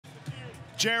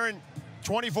Jaren,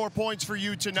 24 points for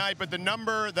you tonight, but the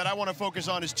number that I want to focus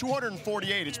on is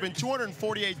 248. It's been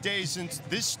 248 days since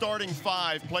this starting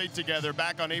five played together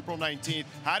back on April 19th.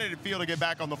 How did it feel to get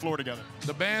back on the floor together?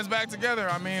 The band's back together.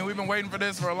 I mean, we've been waiting for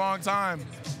this for a long time.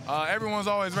 Everyone's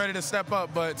always ready to step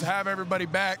up, but to have everybody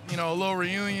back, you know, a little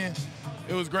reunion,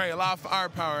 it was great. A lot of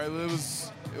firepower. It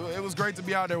was great to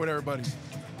be out there with everybody.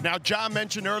 Now, John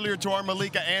mentioned earlier to our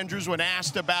Malika Andrews when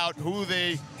asked about who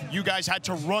you guys had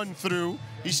to run through.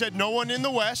 He said no one in the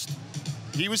West.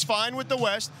 He was fine with the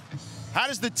West. How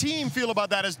does the team feel about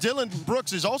that as Dillon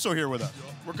Brooks is also here with us?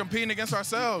 We're competing against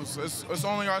ourselves. It's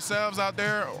only ourselves out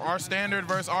there, our standard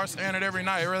versus our standard every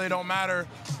night. It really don't matter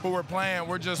who we're playing.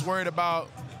 We're just worried about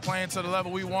playing to the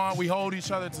level we want. We hold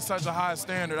each other to such a high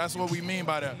standard. That's what we mean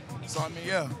by that. So, I mean,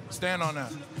 yeah, stand on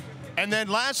that. And then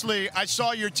lastly, I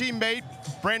saw your teammate,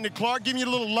 Brandon Clark, give you a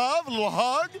little love, a little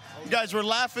hug. You guys were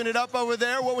laughing it up over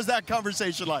there. What was that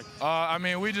conversation like? I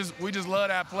mean, we just love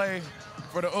that play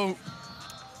for the oop.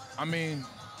 I mean,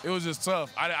 it was just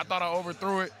tough. I thought I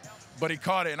overthrew it, but he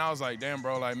caught it, and I was like, damn,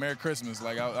 bro, like, Merry Christmas.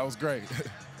 Like, that was great.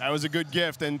 That was a good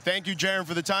gift. And thank you, Jaren,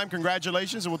 for the time.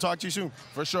 Congratulations, and we'll talk to you soon.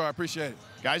 For sure. I appreciate it.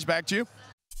 Guys, back to you.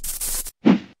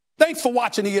 Thanks for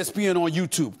watching ESPN on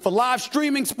YouTube. For live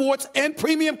streaming, sports, and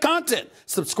premium content,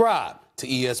 subscribe to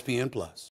ESPN+.